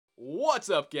What's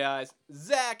up, guys?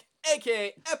 Zach,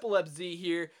 aka Epilepsy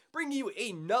here, bringing you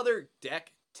another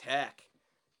deck tech.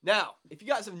 Now, if you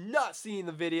guys have not seen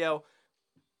the video,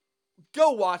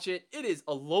 go watch it. It is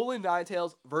Alolan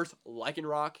Ninetales versus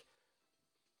Lycanroc.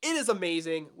 It is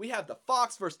amazing. We have the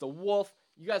Fox versus the Wolf.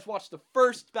 You guys watched the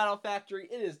first Battle Factory.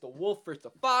 It is the Wolf versus the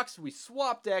Fox. We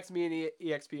swapped decks, me and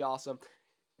EXP Awesome.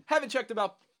 Haven't checked him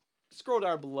out? Scroll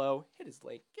down below, hit his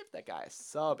link, give that guy a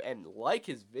sub, and like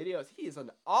his videos. He is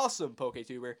an awesome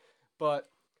PokeTuber. But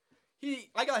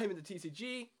I got him into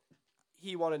TCG.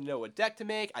 He wanted to know what deck to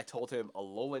make. I told him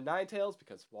Alolan Ninetales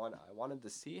because, one, I wanted to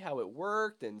see how it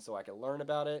worked, and so I can learn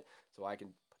about it, so I can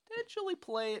potentially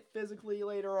play it physically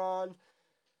later on.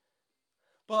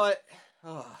 But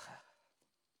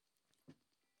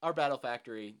our Battle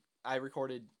Factory, I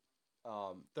recorded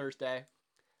Thursday,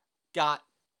 got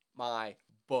my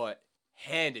butt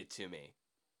handed to me,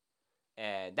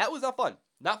 and that was not fun.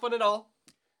 Not fun at all,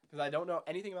 because I don't know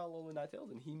anything about Alolan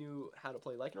Ninetales, and he knew how to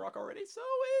play Lycanroc already, so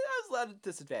I was at a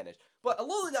disadvantage. But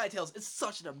Alolan Ninetales is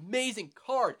such an amazing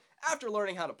card. After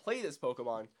learning how to play this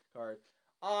Pokemon card,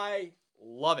 I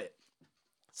love it.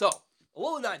 So,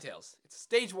 Alolan Ninetales, it's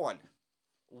Stage 1,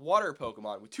 Water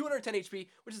Pokemon with 210 HP,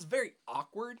 which is a very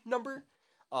awkward number.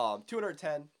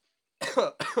 210.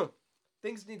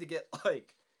 Things need to get,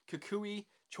 like, Kukui,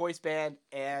 Choice Band,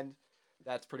 and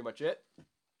that's pretty much it.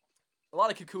 A lot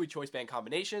of Kukui Choice Band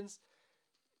combinations.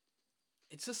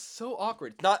 It's just so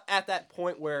awkward. It's not at that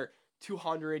point where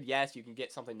 200, yes, you can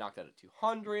get something knocked out at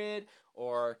 200,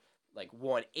 or like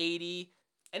 180.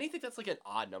 Anything that's like an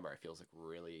odd number, I feel is like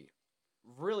really,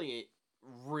 really,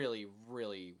 really,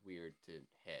 really weird to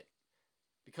hit.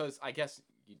 Because I guess,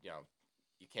 you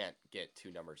can't get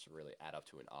two numbers to really add up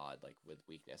to an odd, like with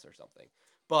weakness or something.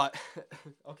 But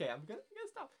okay, I'm gonna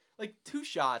stop. Like, two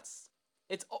shots,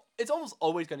 it's almost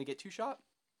always gonna get two shot.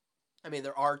 I mean,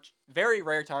 there are very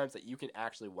rare times that you can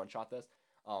actually one shot this.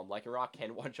 Lycanroc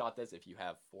can one shot this if you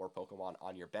have 4 Pokemon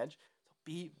on your bench. So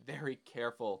be very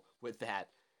careful with that.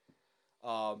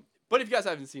 But if you guys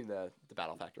haven't seen the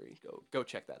Battle Factory, go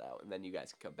check that out, and then you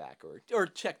guys can come back or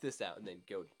check this out, and then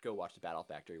go watch the Battle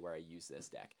Factory where I use this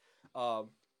deck.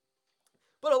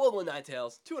 But Alolan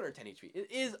Ninetales, 210 HP.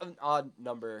 It is an odd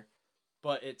number,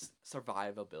 but it's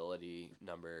survivability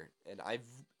number, and I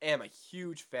am a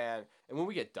huge fan. And when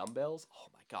we get dumbbells,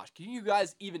 oh my gosh, can you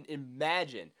guys even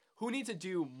imagine who needs to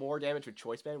do more damage with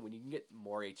Choice Band when you can get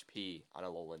more HP on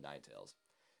Alolan Ninetales?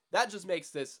 That just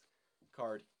makes this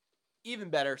card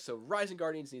even better. So Rising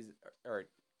Guardians needs, or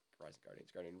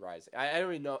Guardian Rise. I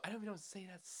don't even know how to say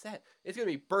that set. It's going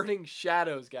to be Burning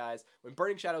Shadows, guys. When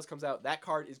Burning Shadows comes out, that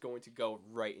card is going to go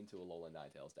right into Alolan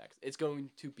Ninetales decks. It's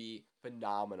going to be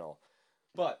phenomenal.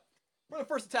 But for the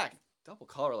first attack, double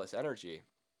colorless energy.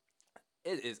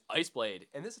 It is Ice Blade,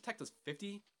 and this attack does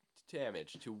 50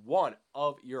 damage to one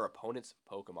of your opponent's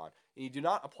Pokemon. And you do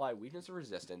not apply weakness or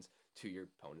resistance to your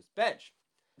opponent's bench.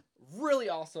 Really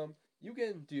awesome. You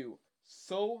can do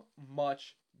so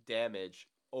much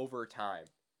over time,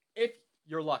 if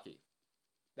you're lucky.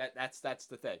 That's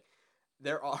the thing.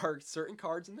 There are certain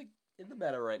cards in the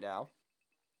meta right now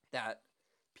that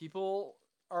people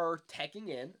are teching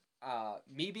in.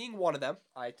 Me being one of them,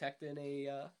 I teched in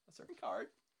a certain card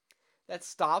that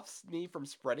stops me from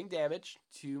spreading damage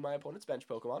to my opponent's bench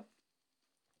Pokemon.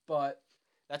 But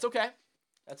that's okay.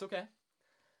 That's okay.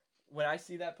 When I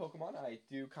see that Pokemon, I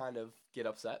do kind of get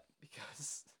upset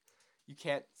because you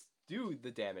can't do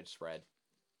the damage spread.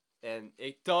 And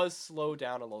it does slow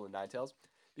down Alolan Ninetales,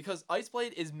 because Ice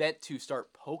Blade is meant to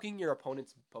start poking your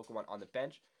opponent's Pokemon on the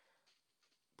bench,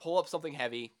 pull up something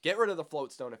heavy, get rid of the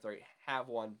Float Stone if they have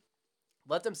one,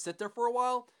 let them sit there for a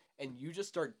while, and you just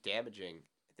start damaging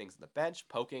things on the bench,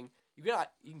 poking. You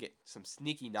can get some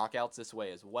sneaky knockouts this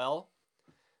way as well,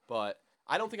 but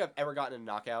I don't think I've ever gotten a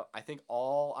knockout. I think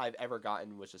all I've ever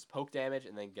gotten was just poke damage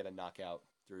and then get a knockout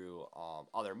through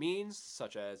other means,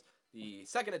 such as the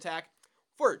second attack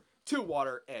for 2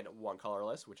 water and 1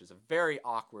 colorless, which is a very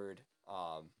awkward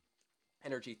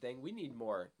energy thing. We need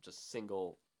more just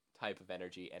single type of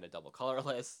energy and a double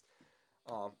colorless.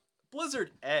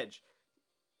 Blizzard Edge,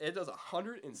 it does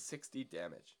 160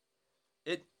 damage.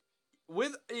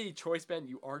 With a Choice Band,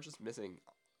 you are just missing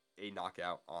a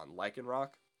knockout on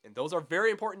Lycanroc, and those are very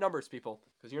important numbers, people,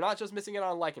 because you're not just missing it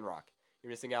on Lycanroc.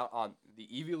 You're missing out on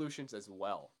the evolutions as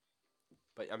well.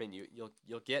 But I mean,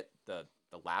 you'll get the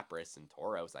Lapras and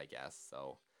Tauros, I guess.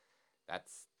 So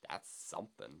that's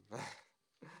something.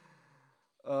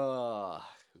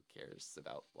 Who cares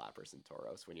about Lapras and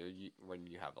Tauros when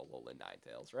you have Alolan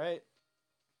Ninetales, right?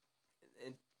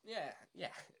 And yeah.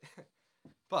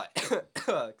 But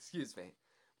excuse me,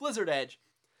 Blizzard Edge.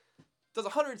 Does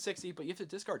 160, but you have to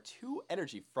discard 2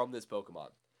 energy from this Pokemon,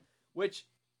 which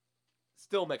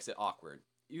still makes it awkward.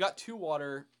 You got 2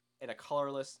 water and a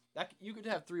colorless. That you could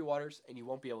have 3 waters and you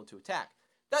won't be able to attack.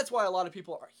 That's why a lot of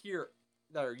people are here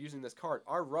that are using this card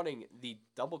are running the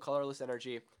double colorless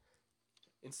energy.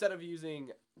 Instead of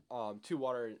using 2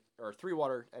 water or 3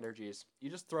 water energies, you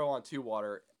just throw on 2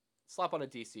 water, slap on a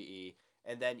DCE,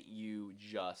 and then you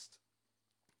just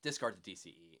discard the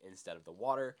DCE instead of the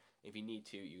water. If you need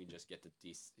to, you can just get the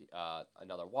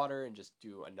another water and just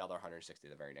do another 160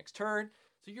 the very next turn.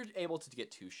 So you're able to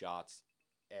get 2 shots,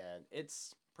 and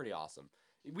it's pretty awesome.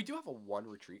 We do have a 1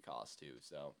 retreat cost too,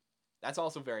 so that's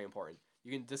also very important.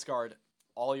 You can discard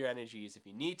all your energies if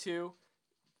you need to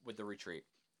with the retreat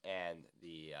and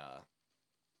the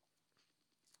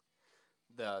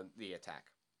attack.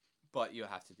 But you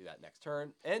have to do that next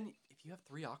turn. And if you have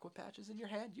 3 Aqua Patches in your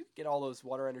hand, you can get all those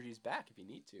water energies back if you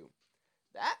need to.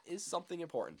 That is something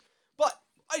important. But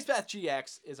Ice Path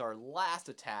GX is our last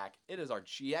attack. It is our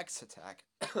GX attack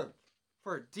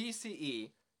for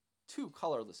DCE 2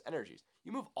 colorless energies.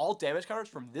 You move all damage counters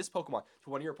from this Pokemon to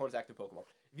one of your opponent's active Pokemon.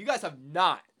 If you guys have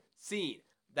not seen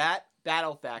that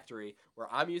Battle Factory where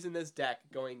I'm using this deck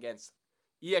going against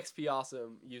EXP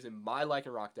Awesome using my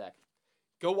Lycanroc deck,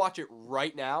 go watch it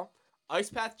right now. Ice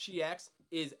Path GX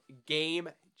is game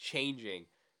changing.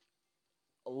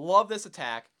 Love this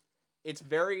attack. It's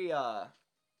very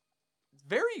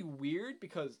weird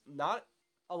because not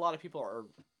a lot of people are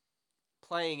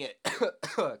playing it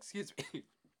excuse me,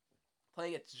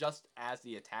 playing it just as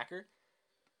the attacker.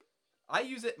 I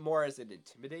use it more as an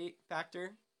intimidate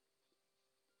factor.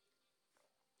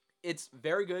 It's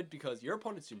very good because your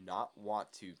opponents do not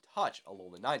want to touch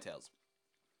Alolan Ninetales.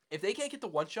 If they can't get the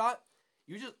one shot,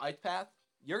 you just Ice Path,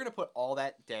 you're going to put all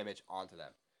that damage onto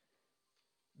them.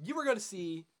 You are going to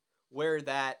see where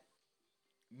that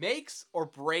makes or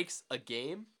breaks a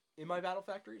game in my Battle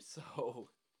Factory. So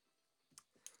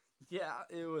yeah,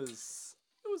 it was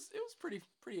pretty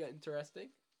interesting.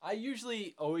 I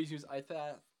usually always use Ice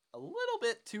Path a little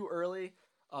bit too early,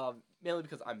 mainly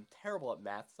because I'm terrible at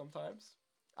math sometimes.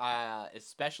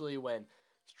 Especially when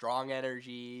strong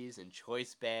energies and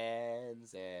choice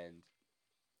bands and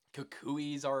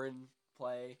Kukuis are in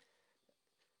play.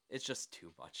 It's just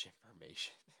too much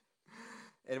information.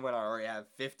 And when I already have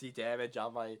 50 damage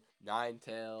on my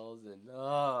Ninetales and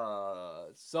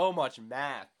so much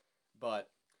math. But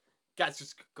guys,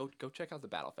 just go check out the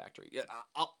Battle Factory. Yeah,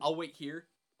 I'll wait here.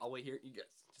 You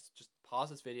guys just pause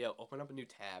this video, open up a new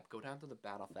tab, go down to the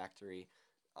Battle Factory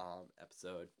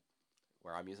episode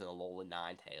where I'm using Alolan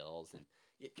Ninetales, and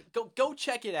go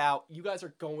check it out. You guys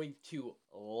are going to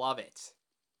love it.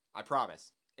 I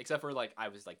promise. Except for I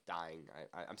was dying.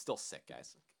 I'm still sick,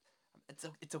 guys.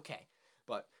 It's okay.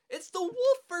 But it's the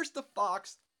Wolf versus the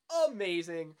Fox.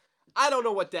 Amazing. I don't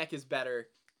know what deck is better.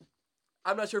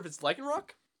 I'm not sure if it's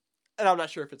Lycanroc, and I'm not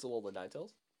sure if it's Alolan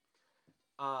Ninetales.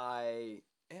 I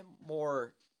am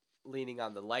more leaning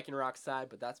on the Lycanroc side,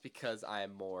 but that's because I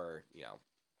am more,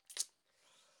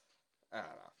 I don't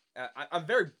know. I'm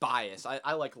very biased.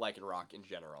 I like Lycanroc in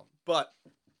general. But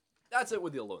that's it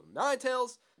with the Alolan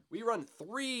Ninetales. We run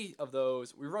 3 of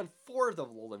those. We run 4 of the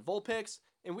Alolan Vulpix.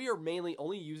 And we are mainly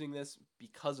only using this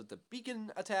because of the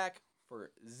Beacon attack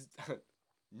for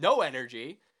no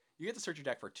energy. You get to search your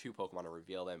deck for 2 Pokemon and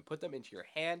reveal them. Put them into your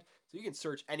hand. So you can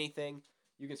search anything.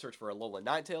 You can search for Alolan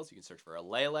Ninetales. You can search for a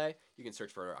Lele. You can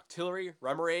search for Octillery,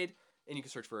 Remoraid. And you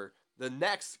can search for the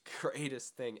next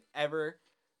greatest thing ever,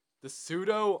 the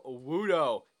Pseudo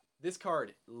Wudo. This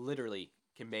card literally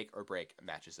can make or break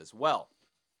matches as well.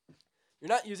 You're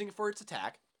not using it for its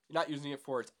attack. You're not using it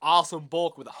for its awesome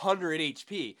bulk with 100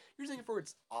 HP. You're using it for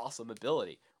its awesome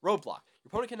ability. Roadblock. Your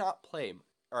opponent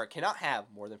cannot have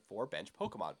more than 4 bench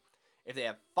Pokemon. If they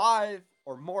have 5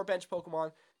 or more bench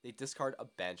Pokemon, they discard a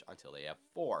bench until they have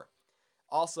 4.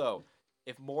 Also,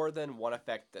 if more than one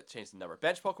effect that changes the number of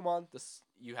bench Pokemon,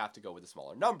 you have to go with a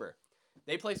smaller number.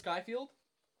 They play Skyfield.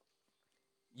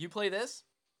 You play this.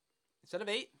 Instead of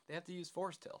 8, they have to use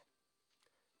Forest Hill.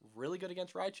 Really good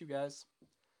against Raichu, guys.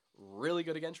 Really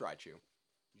good against Raichu.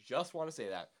 Just want to say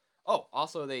that. Oh,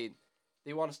 also they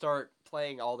want to start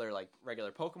playing all their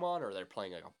regular Pokemon, or they're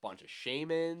playing a bunch of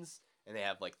Shaymins, and they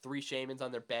have 3 Shaymins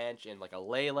on their bench and a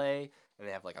Lele, and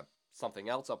they have something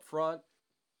else up front.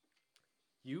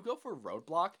 You go for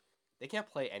Roadblock, they can't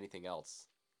play anything else.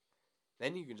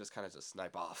 Then you can just kind of just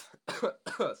snipe off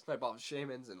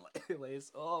Shaymins and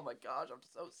Leles. Oh my gosh, I'm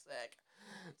so sick.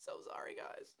 So sorry,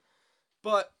 guys.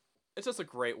 But it's just a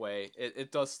great way.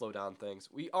 It does slow down things.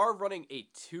 We are running a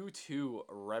 2-2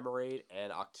 Remoraid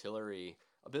and Octillery.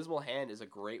 Abysmal Hand is a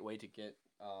great way to get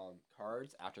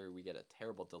cards after we get a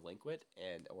terrible delinquent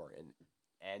or an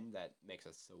end that makes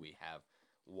us so we have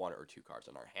 1 or 2 cards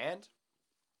in our hand.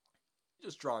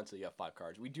 Just draw until you have 5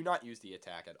 cards. We do not use the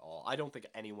attack at all. I don't think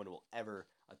anyone will ever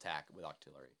attack with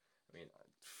Octillery. I mean,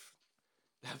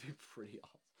 that'd be pretty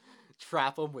awesome.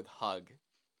 Trap them with Hug.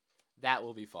 That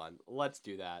will be fun. Let's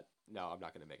do that. No, I'm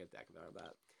not going to make a deck about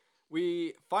that.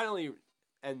 We finally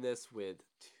end this with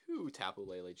 2 Tapu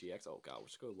Lele GX. Oh god, we're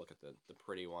just going to look at the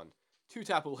pretty one. 2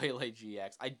 Tapu Lele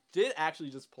GX. I did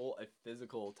actually just pull a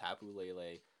physical Tapu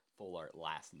Lele full art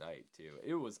last night, too.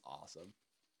 It was awesome.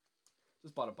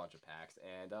 Just bought a bunch of packs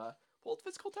and pulled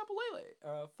physical Tapu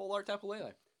Lele. Full art Tapu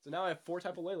Lele. So now I have 4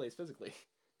 Tapu Leles physically.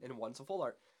 And 1's a full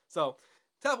art. So,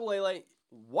 Tapu Lele,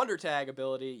 Wonder Tag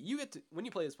ability. You get to, when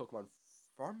you play this Pokemon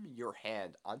from your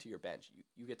hand onto your bench,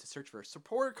 you get to search for a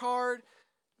supporter card.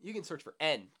 You can search for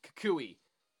N, Kukui,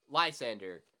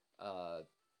 Lysander, I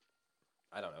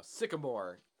don't know,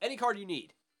 Sycamore, any card you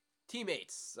need.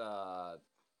 Teammates,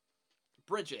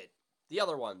 Bridget, the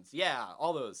other ones, yeah,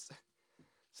 all those.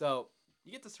 So,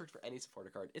 you get to search for any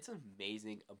supporter card. It's an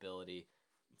amazing ability.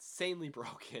 Insanely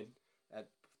broken at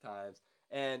times.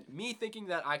 And me thinking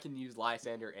that I can use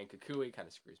Lysander and Kukui kind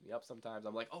of screws me up sometimes.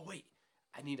 I'm like, oh wait,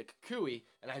 I need a Kukui,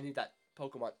 and I need that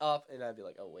Pokemon up, and I'd be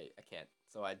like, oh wait, I can't.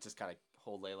 So I just kind of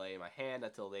hold Lele in my hand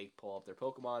until they pull up their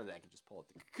Pokemon, and then I can just pull up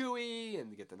the Kukui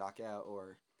and get the knockout,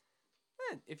 or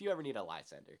if you ever need a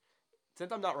Lysander.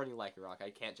 Since I'm not running Lycanroc,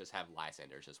 I can't just have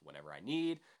Lysander just whenever I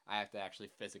need. I have to actually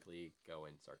physically go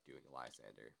and start doing a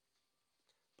Lysander.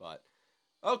 But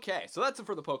okay, so that's it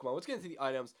for the Pokemon. Let's get into the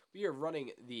items. We are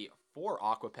running the 4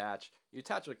 Aqua Patch. You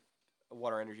attach a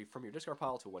water energy from your discard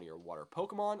pile to one of your water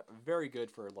Pokemon. Very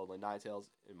good for Alolan Ninetales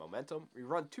in momentum. We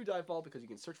run 2 Dive Ball because you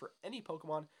can search for any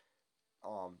Pokemon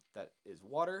that is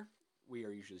water. We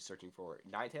are usually searching for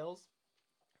Ninetales,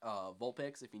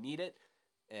 Vulpix if you need it,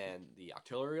 and the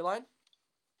Octillery line.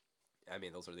 I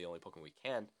mean, those are the only Pokemon we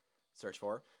can search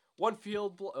for. 1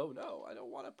 Field Blow. Oh no, I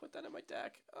don't want to put that in my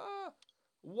deck.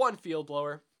 1 Field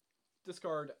Blower.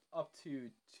 Discard up to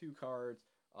 2 cards.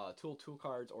 Tool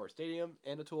cards or Stadium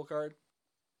and a tool card.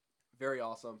 Very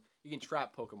awesome. You can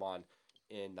trap Pokemon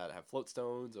in that have float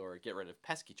stones or get rid of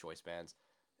pesky choice bands.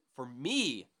 For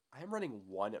me, I am running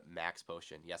 1 Max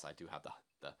Potion. Yes, I do have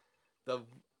the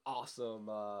awesome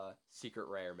secret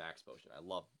rare Max Potion. I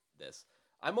love this.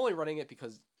 I'm only running it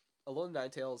because Alolan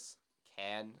Ninetales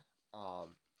can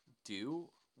do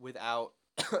without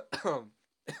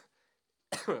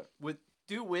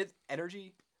with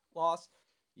energy loss.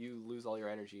 You lose all your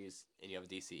energies and you have a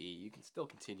DCE, you can still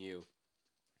continue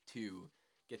to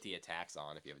get the attacks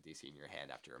on if you have a DC in your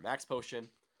hand after a Max Potion.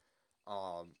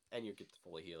 And you get to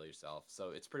fully heal yourself.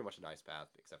 So it's pretty much a nice path,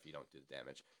 except you don't do the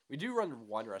damage. We do run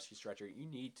 1 Rescue Stretcher. You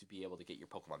need to be able to get your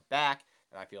Pokemon back,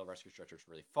 and I feel Rescue Stretcher is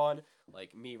really fun.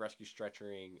 Like me Rescue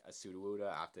Stretchering a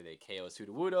Sudowoodo after they KO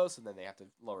Sudowoodo, so then they have to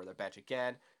lower their bench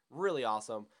again. Really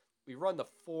awesome. We run the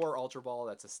 4 Ultra Ball.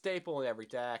 That's a staple in every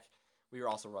deck. We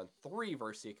also run 3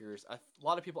 Verse Seekers. A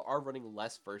lot of people are running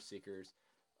less Verse Seekers.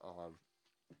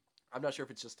 I'm not sure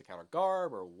if it's just to counter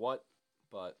Garb or what,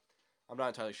 but I'm not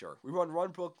entirely sure. We run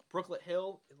Brooklet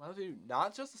Hill. It allows you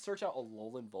not just to search out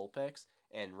Alolan Vulpix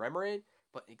and Remoraid,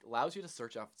 but it allows you to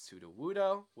search out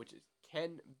Sudowoodo, which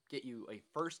can get you a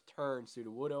first turn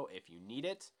Sudowoodo if you need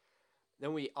it.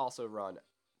 Then we also run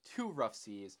 2 Rough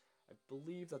Seas. I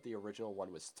believe that the original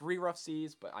one was 3 Rough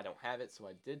Seas, but I don't have it, so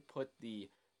I did put the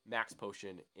Max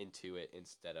Potion into it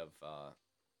instead of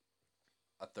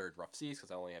a 3rd Rough Seas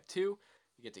because I only have 2.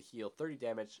 You get to heal 30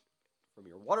 damage from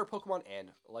your water Pokemon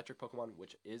and electric Pokemon,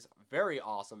 which is very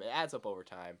awesome. It adds up over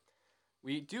time.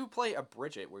 We do play a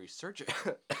Bridget where you search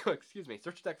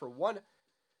search a deck for 1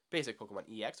 basic Pokemon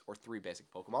EX or 3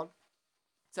 basic Pokemon,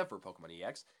 except for Pokemon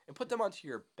EX, and put them onto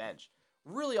your bench.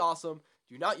 Really awesome.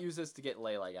 Do not use this to get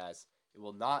Lele, guys. It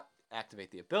will not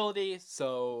activate the ability,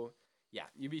 so yeah,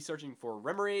 you'd be searching for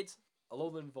Remoraids,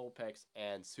 Alolan Vulpix,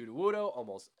 and Sudowoodo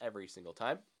almost every single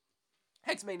time.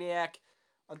 Hex Maniac.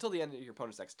 Until the end of your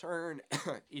opponent's next turn,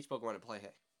 each Pokemon in play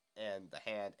and the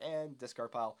hand and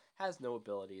discard pile has no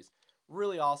abilities.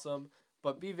 Really awesome,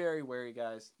 but be very wary,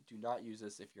 guys. Do not use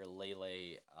this if your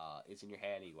Lele is in your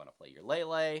hand and you want to play your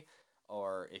Lele,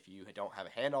 or if you don't have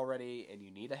a hand already and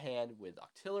you need a hand with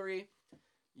Octillery.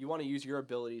 You want to use your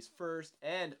abilities first,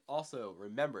 and also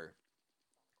remember,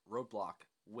 Roadblock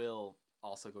will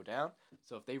also go down.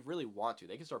 So if they really want to,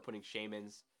 they can start putting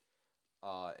Shamans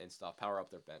and stuff, power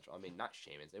up their bench. I mean, not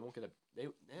Shamans. They won't get they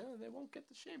won't get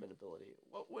the Shaman ability.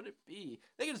 What would it be?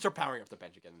 They can start powering up their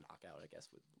bench again and knock out, I guess,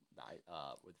 with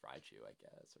Raichu, I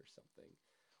guess, or something.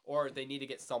 Or they need to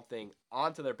get something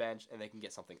onto their bench, and they can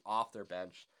get something off their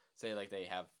bench. say like they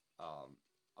have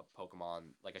a Pokemon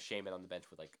like a Shaman on the bench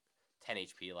with like 10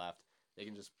 HP left, they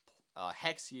can just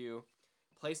hex you,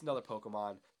 place another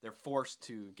Pokemon. They're forced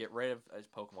to get rid of a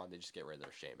Pokemon. They just get rid of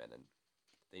their Shaman, and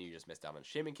then you just miss out on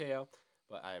Shaman KO.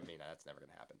 But I mean, that's never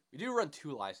gonna happen. We do run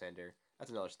 2 Lysander.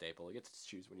 That's another staple. You get to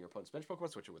choose when your opponent's bench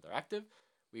Pokemon, switch it with their active.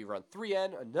 We run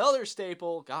 3N, another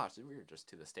staple. Gosh, we're just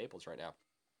to the staples right now.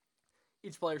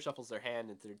 Each player shuffles their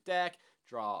hand into their deck,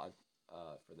 draw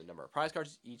for the number of prize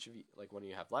cards each of you, like one of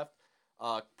you have left.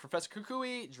 Professor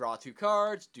Kukui, draw 2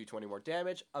 cards, do 20 more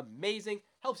damage. Amazing,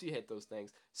 helps you hit those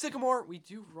things. Sycamore, we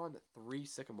do run 3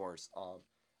 Sycamores.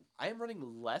 I am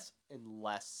running less and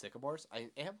less Sycamores. I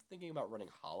am thinking about running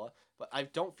Hala, but I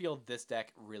don't feel this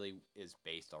deck really is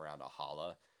based around a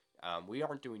Hala. We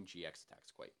aren't doing GX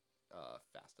attacks quite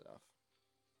fast enough.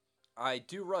 I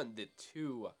do run the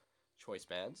 2 choice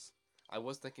bands. I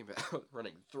was thinking about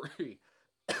running 3.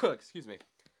 Excuse me.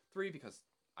 3 because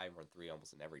I run 3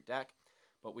 almost in every deck.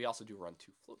 But we also do run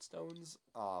 2 float stones.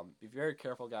 Be very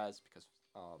careful, guys, because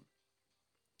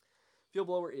Field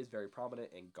Blower is very prominent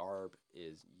and Garb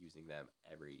is using them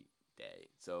every day.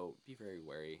 So be very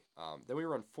wary. Then we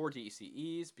run 4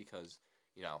 DCEs because,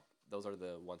 you know, those are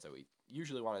the ones that we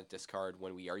usually want to discard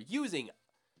when we are using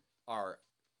our,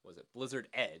 Blizzard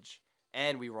Edge.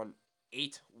 And we run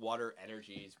 8 water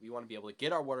energies. We want to be able to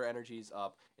get our water energies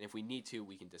up, and if we need to,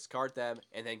 we can discard them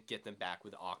and then get them back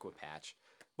with Aqua Patch.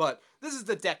 But this is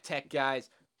the deck tech, guys.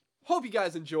 Hope you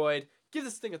guys enjoyed. Give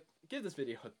this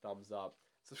video a thumbs up.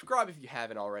 Subscribe if you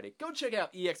haven't already. Go check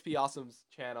out EXP Awesome's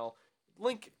channel.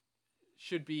 Link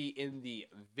should be in the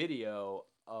video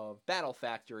of Battle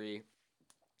Factory.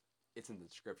 It's in the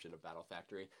description of Battle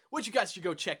Factory, which you guys should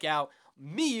go check out.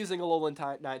 Me using Alolan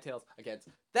Ninetales against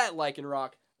that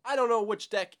Lycanroc. I don't know which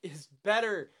deck is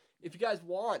better. If you guys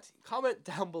want, comment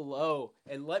down below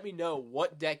and let me know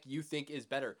what deck you think is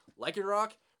better.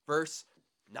 Lycanroc versus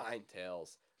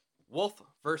Ninetales. Wolf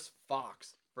versus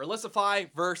Fox. Verlisify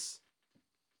versus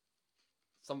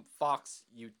some Fox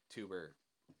YouTuber.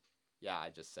 Yeah, I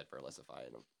just said Verlisify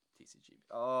in a TCG.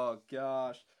 Oh,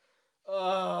 gosh.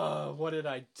 Oh, what did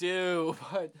I do?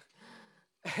 But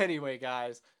anyway,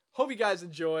 guys, hope you guys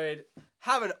enjoyed.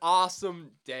 Have an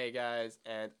awesome day, guys,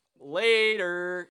 and later.